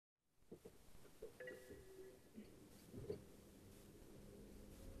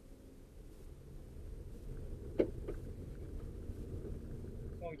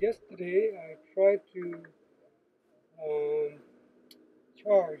Yesterday I tried to um,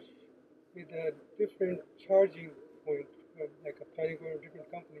 charge with a different charging point, like a charging point of a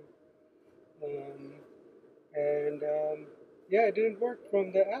different company, um, and yeah, it didn't work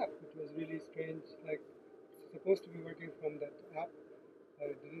from the app. It was really strange. Like it's supposed to be working from that app, but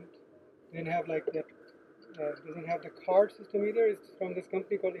it didn't have like that. Doesn't have the card system either. It's from this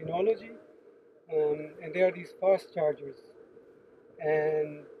company called Enology, and they are these fast chargers.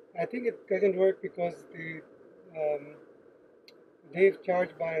 And I think it doesn't work because um, they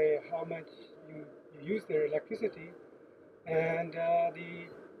charge by how much you use their electricity, and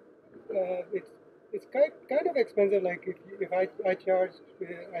it's kind of expensive. Like if I charged,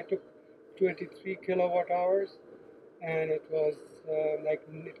 I took 23 kilowatt hours, and it was like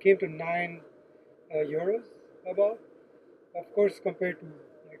it came to 9 euros about. Of course, compared to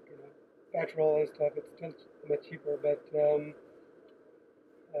like petrol and stuff, it's still much cheaper. But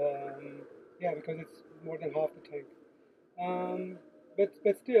yeah, because it's more than half the tank. Um,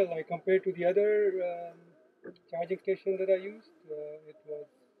 but still, like compared to the other charging station that I used, it was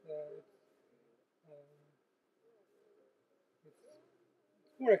um,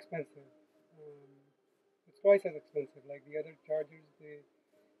 it's more expensive. Um, it's twice as expensive. Like the other chargers,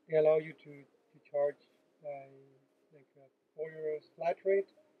 they allow you to charge by like a 4 euros flat rate.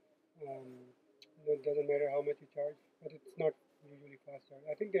 Um, it doesn't matter how much you charge, but it's not usually fast charge.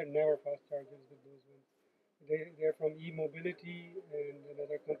 I think they're never fast chargers with those ones. They're from e-mobility and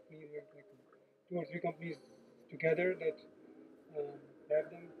another company. They're like 2 or 3 companies together that um, have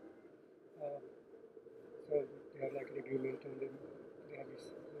them. Uh, so they have like an agreement and then they have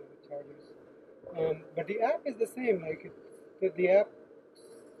these chargers. But the app is the same. Like the app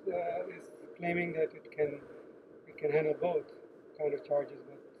is claiming that it can handle both kind of charges,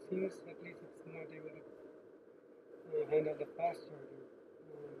 but seems at least it's not able to handle the fast charger.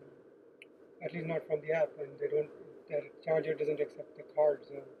 At least not from the app, and they don't. That charger doesn't accept the card.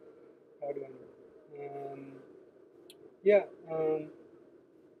 So how do I know? Yeah.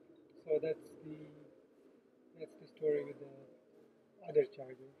 So that's the story with the other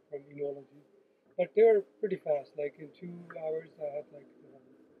charger from Enology. But they were pretty fast. Like in 2 hours, I had like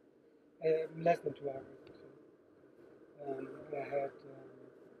less than 2 hours. Actually. I had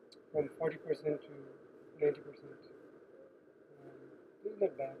from 40% to 90%. It's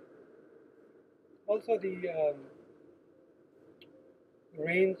not bad. Also, the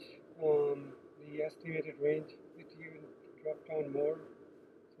range, the estimated range, it even dropped down more.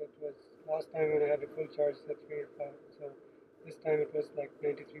 So it was last time when I had a full charge at 305. So this time it was like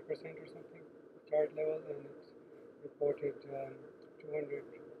 93% or something charge level, and it reported 200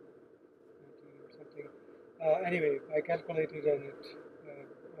 or something. Anyway, I calculated, and it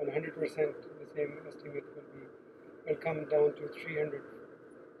on 100% the same estimate will come down to 300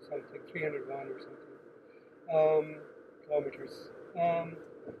 something, 301 or something kilometers. Um,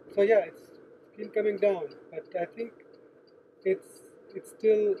 so yeah, it's been coming down, but I think it's it's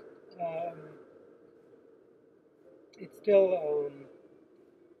still um, it's still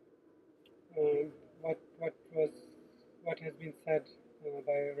what has been said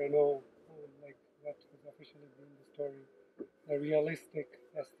by Renault, like what has officially been the story, a realistic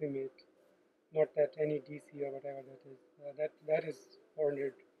estimate, not that any DC or whatever that is. That is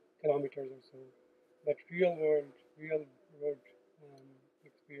 400 kilometers or so, but real road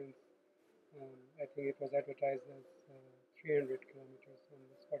experience. I think it was advertised as 300 kilometers and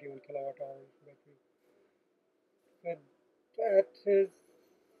it's 41 kilowatt hours battery. But that is,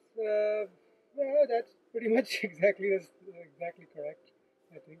 well, that's pretty much exactly correct,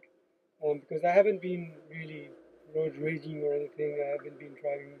 I think. Because I haven't been really road raging or anything. I haven't been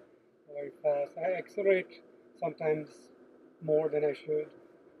driving very fast. I accelerate sometimes more than I should,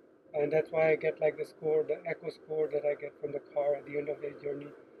 and that's why I get like the score, the echo score that I get from the car at the end of the journey.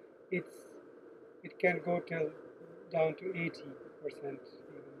 It's it can go till down to 80% even,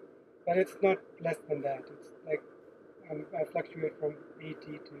 but it's not less than that. It's like I fluctuate from 80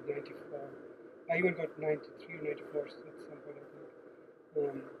 to 94. I even got 93 or 94 at some point, I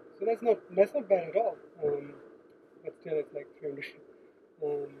think. So that's not bad at all. But still, it's like 300.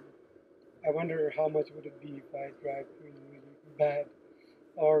 Um, I wonder how much would it be if I drive really, really bad,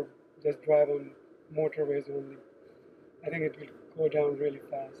 or just drive on motorways only. I think it will go down really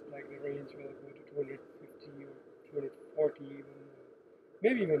fast. Like the range will go to 250 or 240 even,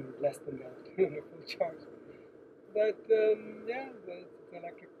 maybe even less than that on a full charge. But yeah, it's an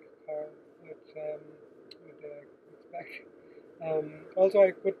electric car that would expect. Also,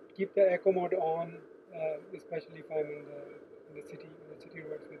 I could keep the echo mode on, especially if I'm in the city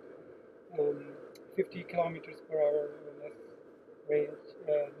roads with um, 50 kilometers per hour or less range,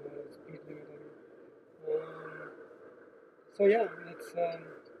 no, speed limit. I mean. So yeah, it's I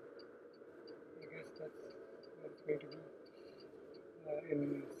guess that's what it's going to be.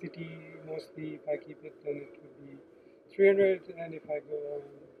 In city, mostly, if I keep it, then it would be 300, and if I go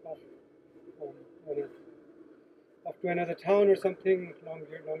off on, on a, off to another town or something, long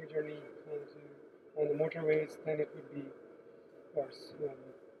journey on the motorways, then it would be worse.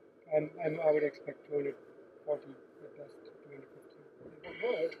 I would expect 240 at best, 250.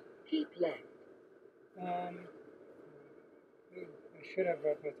 Ahead, keep left. Um, I should have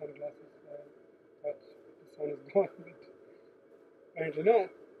brought my sunglasses, but the sun is gone, but apparently not.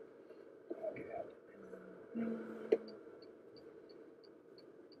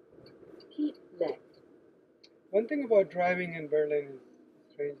 Keep left. One thing about driving in Berlin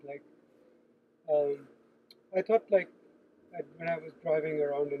is strange. Like, I thought when I was driving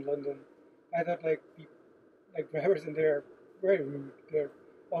around in London, I thought like drivers in there are very rude. They're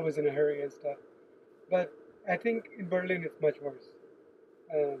always in a hurry and stuff. But I think in Berlin it's much worse.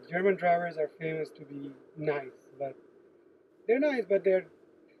 German drivers are famous to be nice, but they're nice, but they're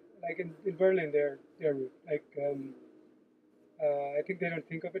like in Berlin they're rude. Like I think they don't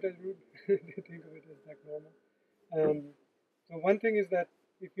think of it as rude. They think of it as like normal. Um, so one thing is that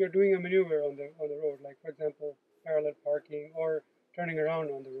if you're doing a maneuver on the road, like for example parallel parking or turning around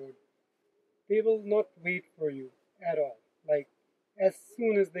on the road, they will not wait for you at all. Like as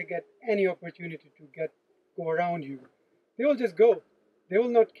soon as they get any opportunity to go around you, they will just go. They will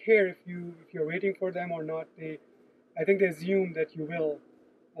not care if you're waiting for them or not. I think they assume that you will.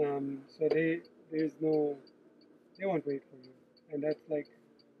 So there's no they won't wait for you, and that's like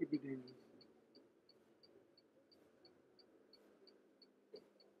could be dangerous.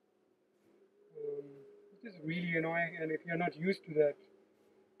 Um, which is really annoying, and if you're not used to that,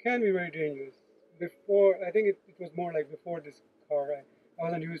 can be very dangerous. Before, I think it was more like before this car. I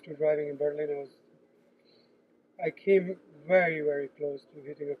wasn't used to driving in Berlin. I came very close to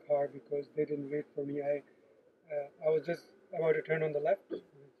hitting a car because they didn't wait for me. I was just about to turn on the left, which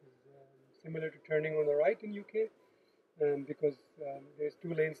is similar to turning on the right in UK, because there's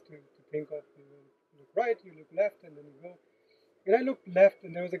two lanes to think of. You look right, you look left, and then you go. And I looked left,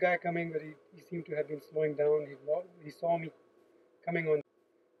 and there was a guy coming, but he seemed to have been slowing down. He saw me coming on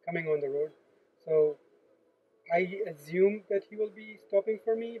the road, so I assumed that he will be stopping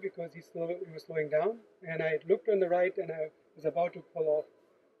for me because he was slowing down. And I looked on the right, and I was about to pull off,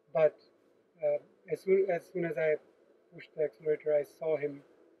 but uh, as soon as I pushed the accelerator, I saw him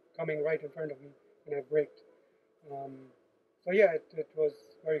coming right in front of me, and I braked. Um, so yeah, it was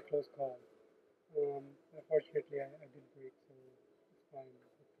very close call. Unfortunately, I did brake, so it's fine.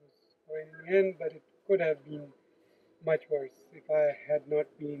 It was fine in the end, but it could have been much worse if I had not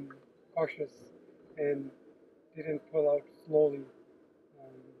been cautious and didn't pull out slowly.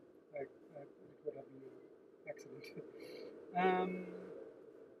 Um, it would have been an accident. um,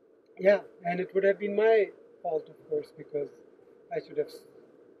 yeah, and it would have been my fault, of course, because I should have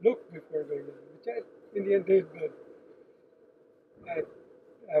looked before going in, which I in the end did, but I,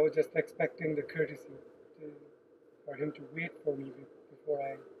 I was just expecting the courtesy to, for him to wait for me before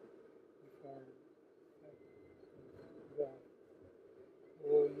I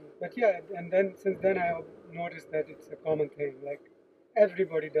go. But yeah, and then since then I have noticed that it's a common thing. Like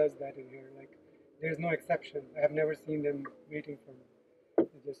everybody does that in here. Like there's no exception. I have never seen them waiting for me.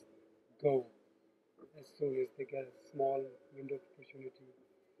 They just go as soon as they get a small window of opportunity.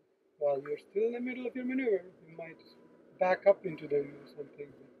 While you're still in the middle of your maneuver, you might back up into them or something.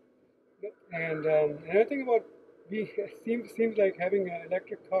 Yep. And another thing about being seems like having an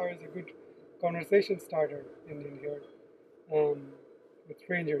electric car is a good conversation starter in here um, with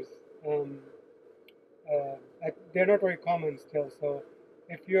strangers. Um, they're not very common still. So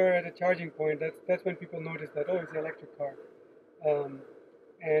if you're at a charging point, that's when people notice that oh, it's an electric car, um,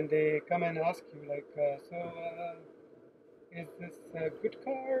 and they come and ask you like, is this a good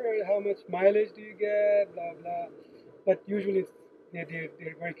car? Or how much mileage do you get? Blah blah. But usually they're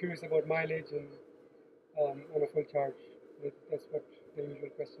very curious about mileage and on a full charge. That's what the usual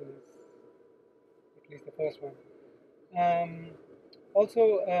question is, at least the first one. Um,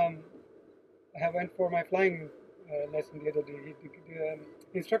 also, I went for my flying lesson the other day. The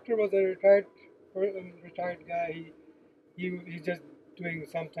instructor was a retired guy. He's just doing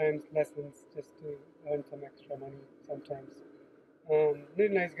sometimes lessons just to earn some extra money sometimes.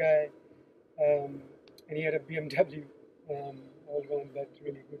 Really nice guy, and he had a BMW, old one, but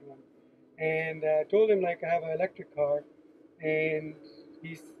really good one. And I told him like I have an electric car, and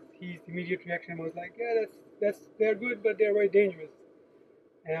his immediate reaction was like, yeah, that's they're good, but they're very dangerous.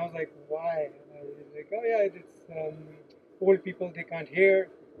 And I was like, why? And he's like, oh yeah, old people, they can't hear,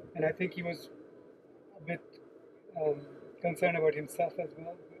 and I think he was a bit um, concerned about himself as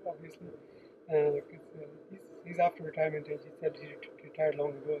well, obviously. 'Cause, he's after retirement age. He said he retired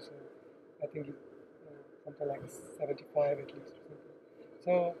long ago, so I think he's something like 75 at least or something.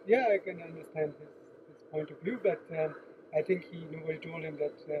 So yeah, I can understand his point of view, but I think nobody told him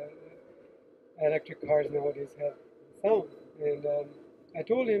that electric cars nowadays have sound. And I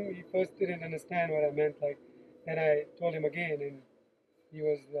told him, he first didn't understand what I meant. Like, then I told him again, and he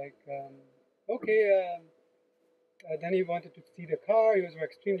was like, okay. Then he wanted to see the car. He was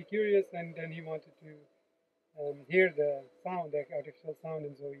extremely curious, and then he wanted to hear the sound, the artificial sound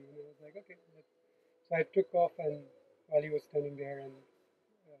in Zoe. And I was like, okay. So I took off, and while he was standing there, and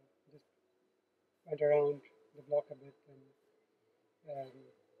just went around the block a bit, and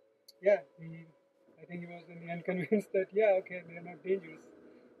yeah, I think he was in the end convinced that yeah, okay, they're not dangerous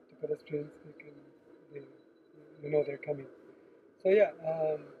to pedestrians. They, they're coming. So yeah,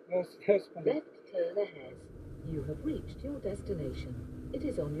 that was funny. Left turn ahead. You have reached your destination. It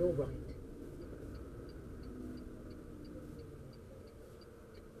is on your right.